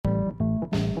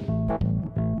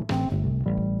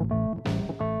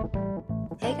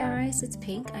Hey guys, it's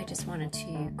Pink. I just wanted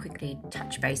to quickly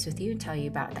touch base with you and tell you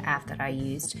about the app that I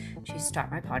used to start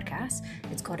my podcast.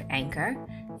 It's called Anchor.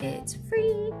 It's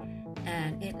free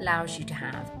and it allows you to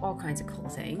have all kinds of cool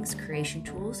things. Creation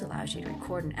tools allows you to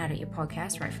record and edit your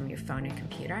podcast right from your phone and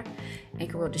computer.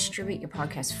 Anchor will distribute your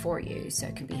podcast for you so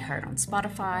it can be heard on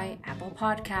Spotify, Apple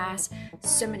Podcasts,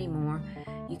 so many more.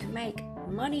 You can make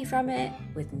money from it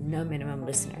with no minimum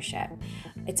listenership.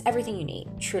 It's everything you need,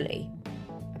 truly.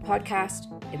 Podcast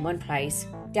in one place.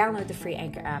 Download the free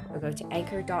Anchor app or go to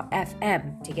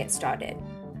anchor.fm to get started.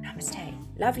 Namaste.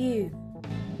 Love you.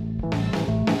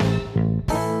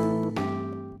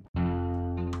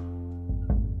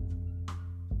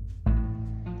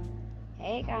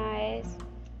 Hey guys.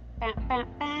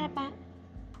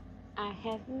 I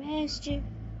have missed you.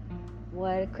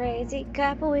 What a crazy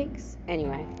couple weeks.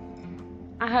 Anyway,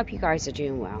 I hope you guys are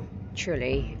doing well.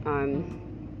 Truly.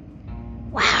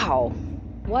 Wow.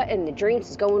 What in the dreams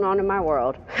is going on in my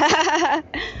world?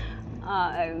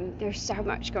 There's so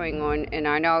much going on, and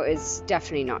I know it's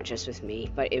definitely not just with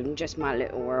me, but in just my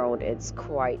little world, it's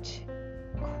quite,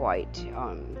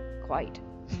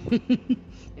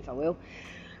 if I will.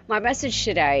 My message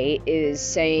today is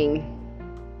saying,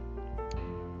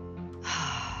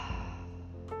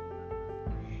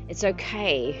 it's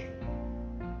okay.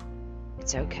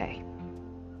 It's okay.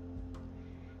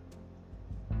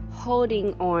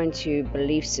 Holding on to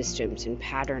belief systems and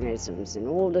patternisms and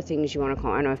all the things you want to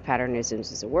call. I don't know if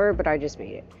patternisms is a word, but I just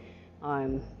made it.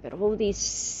 But all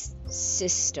these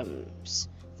systems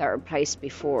that were placed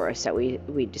before us that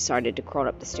we decided to crawl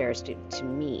up the stairs to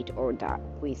meet, or that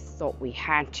we thought we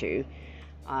had to,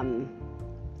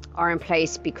 are in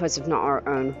place because of not our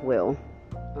own will.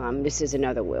 This is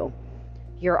another will.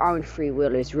 Your own free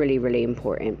will is really, really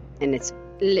important, and it's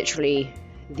literally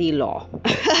the law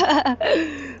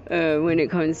when it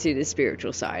comes to the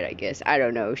spiritual side, I guess. I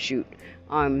don't know, shoot.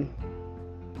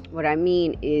 What I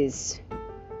mean is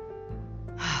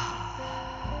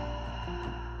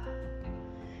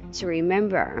to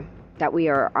remember that we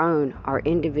are our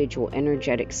individual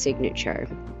energetic signature,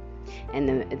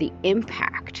 and the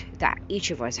impact that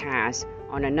each of us has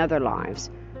on another lives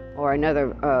or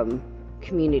another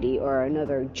community or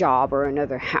another job or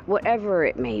another whatever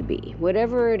it may be,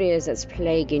 whatever it is that's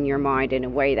plaguing your mind in a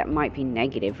way that might be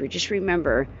negative, or just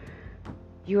remember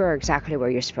you are exactly where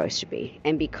you're supposed to be.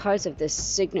 And because of this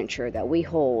signature that we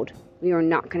hold, we are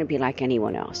not going to be like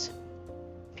anyone else,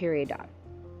 period.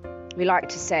 We like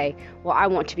to say, well, I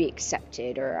want to be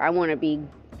accepted, or I want to be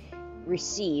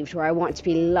received, or I want to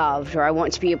be loved, or I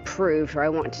want to be approved, or I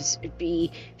want to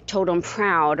be told I'm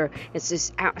proud, or it's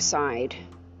this outside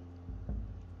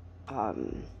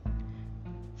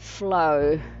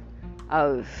flow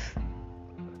of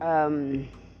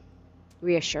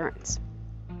reassurance.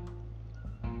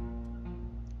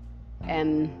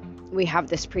 And we have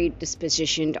this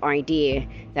predispositioned idea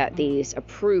that these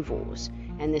approvals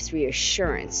and this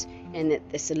reassurance and that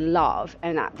this love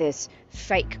and that this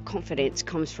fake confidence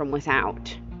comes from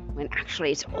without, when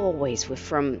actually it's always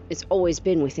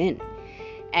been within.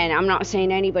 And I'm not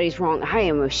saying anybody's wrong. I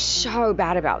am so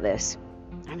bad about this.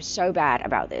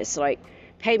 Like,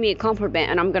 pay me a compliment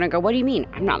and I'm going to go, what do you mean?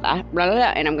 I'm not that, blah, blah,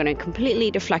 blah. And I'm going to completely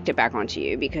deflect it back onto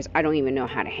you because I don't even know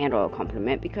how to handle a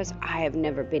compliment, because I have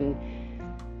never been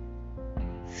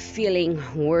feeling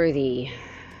worthy.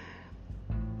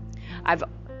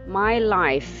 My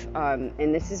life,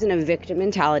 and this isn't a victim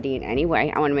mentality in any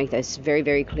way. I want to make this very,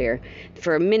 very clear.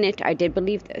 For a minute, I did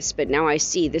believe this, but now I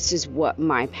see this is what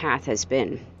my path has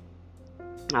been.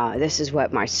 This is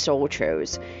what my soul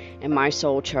chose. And my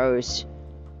soul chose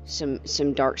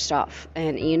some dark stuff.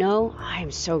 And, I am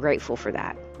so grateful for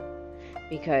that,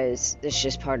 because it's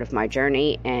just part of my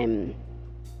journey. And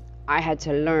I had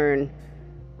to learn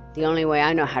the only way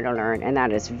I know how to learn, and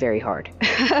that is very hard.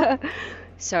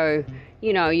 So,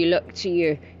 you look to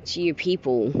your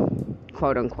people,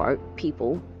 quote unquote,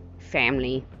 people,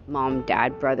 family, mom,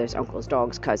 dad, brothers, uncles,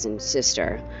 dogs, cousins,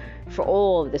 sister, for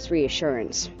all of this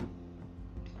reassurance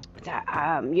that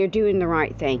you're doing the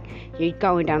right thing, you're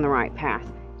going down the right path,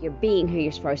 you're being who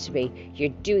you're supposed to be, you're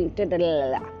doing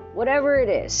whatever it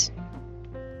is.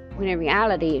 When in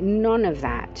reality, none of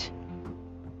that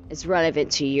is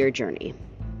relevant to your journey,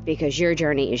 because your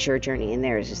journey is your journey and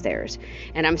theirs is theirs.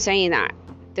 And I'm saying that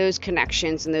those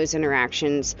connections and those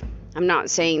interactions, I'm not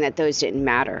saying that those didn't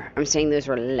matter. I'm saying those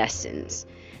were lessons,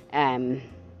 and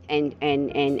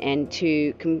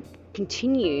to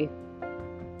continue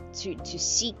to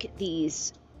seek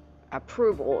these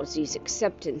approvals, these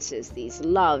acceptances, these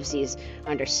loves, these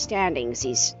understandings,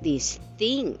 these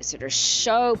things that are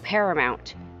so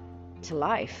paramount to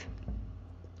life.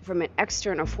 from an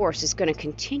external force is going to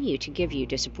continue to give you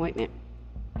disappointment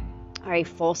or a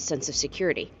false sense of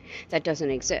security that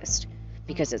doesn't exist,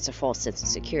 because it's a false sense of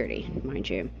security, mind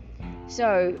you.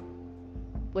 So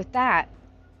with that,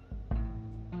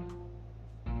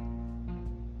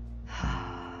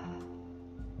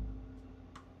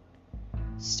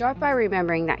 start by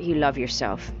remembering that you love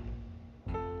yourself.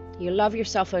 You love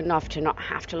yourself enough to not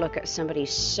have to look at somebody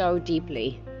so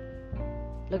deeply,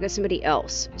 look at somebody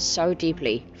else so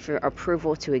deeply for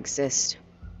approval to exist.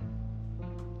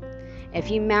 If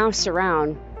you mouse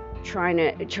around trying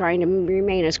to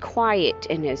remain as quiet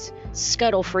and as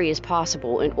scuttle-free as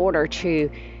possible in order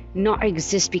to not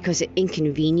exist because it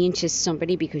inconveniences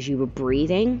somebody because you were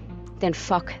breathing, then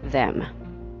fuck them.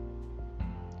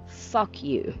 Fuck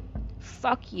you.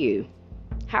 Fuck you.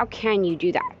 How can you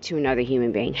do that to another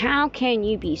human being? How can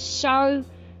you be so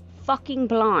fucking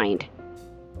blind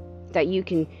that you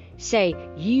can say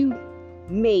you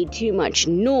made too much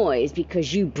noise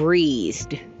because you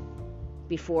breathed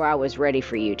before I was ready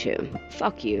for you to?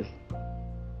 Fuck you.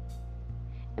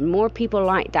 And more people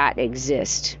like that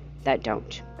exist that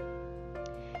don't.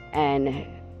 And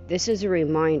this is a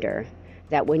reminder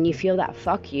that when you feel that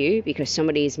fuck you because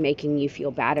somebody is making you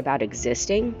feel bad about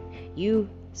existing, you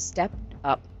step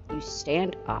up, you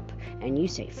stand up, and you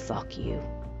say fuck you.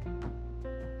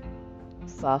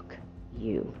 Fuck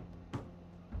you.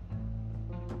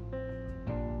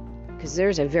 Because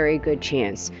there's a very good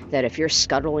chance that if you're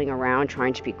scuttling around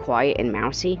trying to be quiet and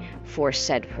mousy for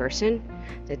said person,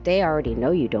 that they already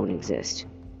know you don't exist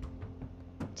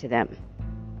to them.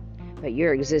 But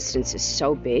your existence is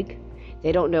so big,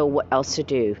 they don't know what else to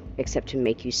do except to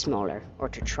make you smaller, or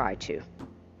to try to.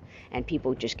 And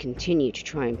people just continue to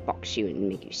try and box you and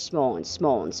make you small and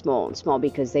small and small and small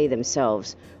because they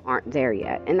themselves aren't there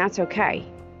yet. And that's okay.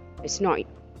 It's not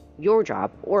your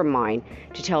job or mine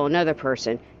to tell another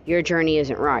person your journey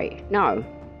isn't right. No.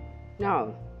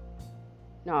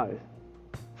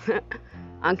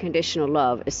 Unconditional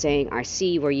love is saying, I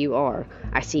see where you are.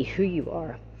 I see who you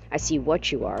are. I see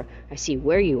what you are. I see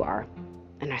where you are.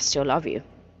 And I still love you.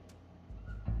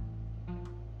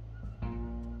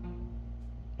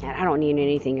 And I don't need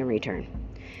anything in return.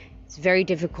 It's very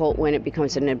difficult when it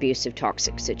becomes an abusive,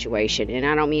 toxic situation. And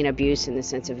I don't mean abuse in the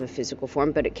sense of a physical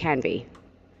form, but it can be.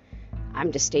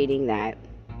 I'm just stating that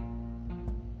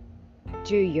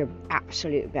do your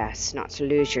absolute best not to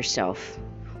lose yourself,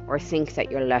 or think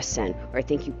that you're less than, or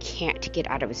think you can't get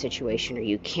out of a situation, or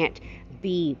you can't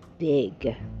be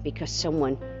big because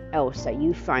someone else that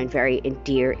you find very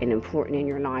dear and important in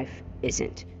your life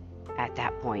isn't at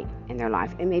that point in their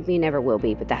life. And maybe never will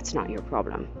be, but that's not your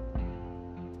problem.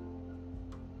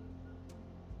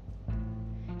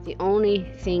 The only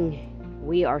thing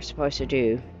we are supposed to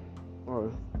do,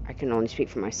 or I can only speak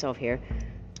for myself here,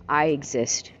 I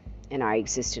exist, and I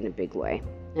exist in a big way.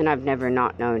 And I've never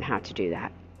not known how to do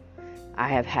that. I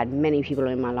have had many people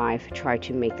in my life try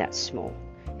to make that small,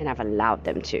 and I've allowed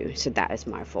them to, so that is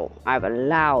my fault. I've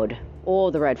allowed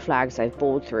all the red flags I've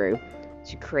bowled through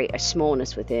to create a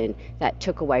smallness within that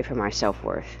took away from my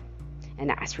self-worth. And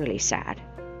that's really sad.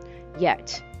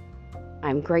 Yet,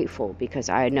 I'm grateful because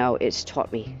I know it's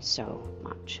taught me so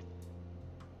much.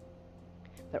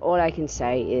 But all I can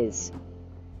say is,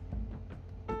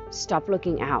 stop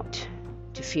looking out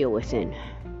to feel within.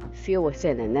 Feel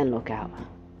within and then look out.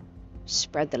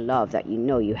 Spread the love that you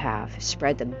know you have.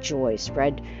 Spread the joy.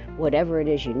 Spread whatever it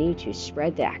is you need to.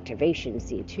 Spread the activations,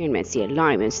 the attunements, the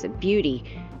alignments, the beauty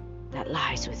that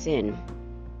lies within,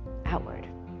 outward.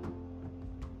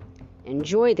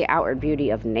 Enjoy the outward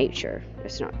beauty of nature.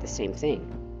 It's not the same thing.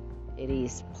 It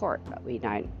is part.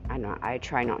 I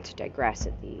try not to digress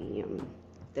at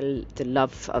the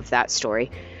love of that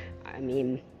story. I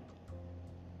mean,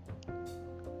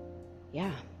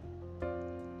 yeah.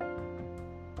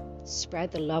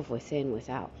 Spread the love within,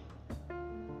 without.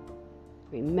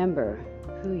 Remember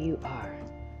who you are.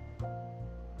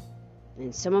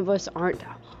 And some of us aren't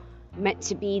meant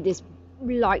to be this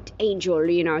light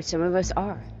angel, some of us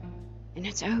are. And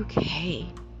it's okay.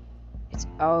 It's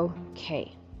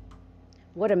okay.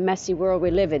 What a messy world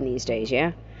we live in these days,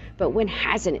 yeah? But when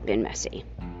hasn't it been messy?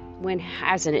 When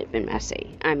hasn't it been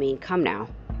messy? I mean, come now.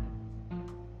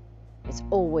 It's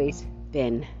always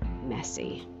been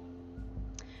messy.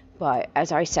 But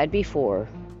as I said before,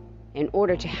 in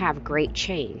order to have great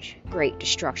change, great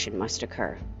destruction must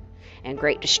occur. And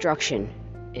great destruction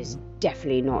is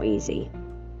definitely not easy.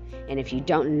 And if you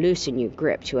don't loosen your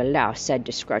grip to allow said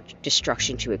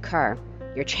destruction to occur,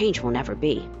 your change will never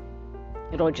be.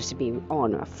 It'll just be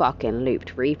on a fucking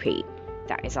looped repeat.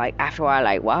 That is like, after a while,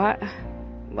 like, what?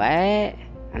 I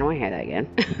don't want to hear that again.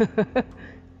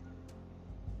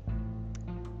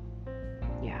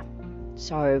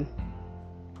 So,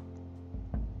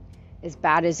 as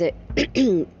bad as it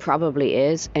probably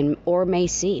is, or may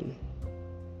seem,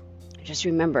 just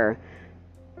remember,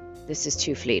 this is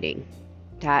too fleeting.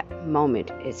 That moment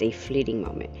is a fleeting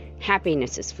moment.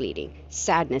 Happiness is fleeting.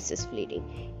 Sadness is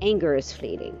fleeting. Anger is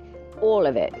fleeting. All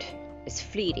of it is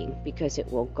fleeting because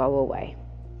it will go away.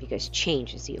 Because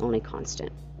change is the only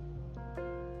constant.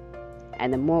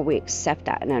 And the more we accept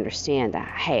that and understand that,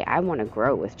 hey, I want to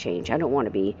grow with change. I don't want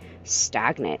to be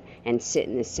stagnant and sit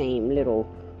in the same little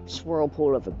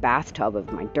swirlpool of a bathtub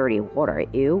of my dirty water.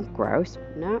 Ew, gross.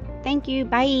 No, thank you.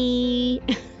 Bye.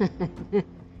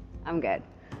 I'm good.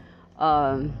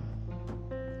 Allow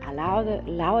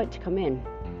it to come in.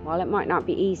 While it might not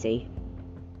be easy,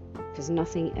 because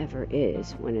nothing ever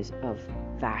is when it's of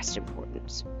vast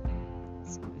importance.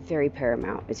 It's very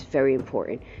paramount. It's very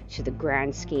important to the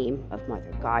grand scheme of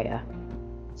Mother Gaia,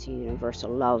 to universal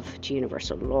love, to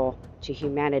universal law, to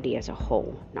humanity as a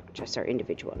whole, not just our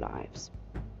individual lives.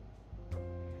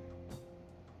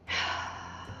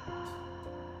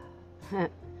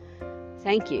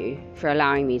 Thank you for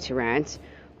allowing me to rant.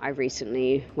 I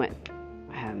recently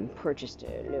purchased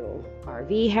a little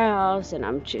RV house, and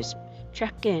I'm just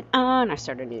checking on. I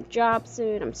start a new job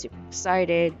soon. I'm super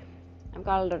excited. I've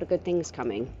got a lot of good things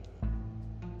coming.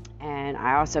 And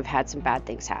I also have had some bad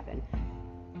things happen.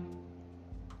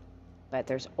 But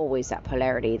there's always that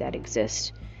polarity that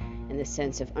exists in the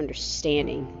sense of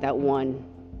understanding that one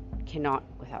cannot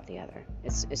without the other.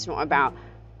 It's not about,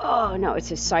 oh no,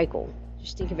 it's a cycle.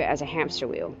 Just think of it as a hamster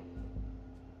wheel.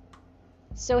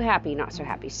 So happy, not so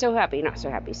happy. So happy, not so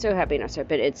happy. So happy, not so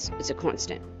happy. But it's a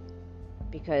constant.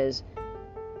 Because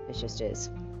it just is.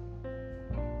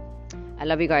 I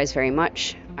love you guys very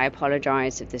much. I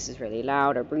apologize if this is really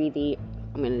loud or breathy.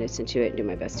 I'm going to listen to it and do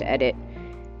my best to edit.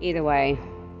 Either way,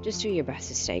 just do your best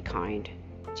to stay kind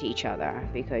to each other,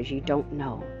 because you don't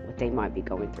know what they might be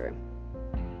going through.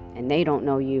 And they don't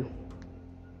know you.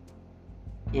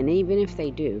 And even if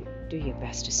they do your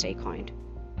best to stay kind.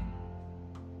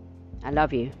 I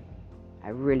love you. I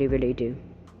really, really do.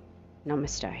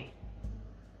 Namaste.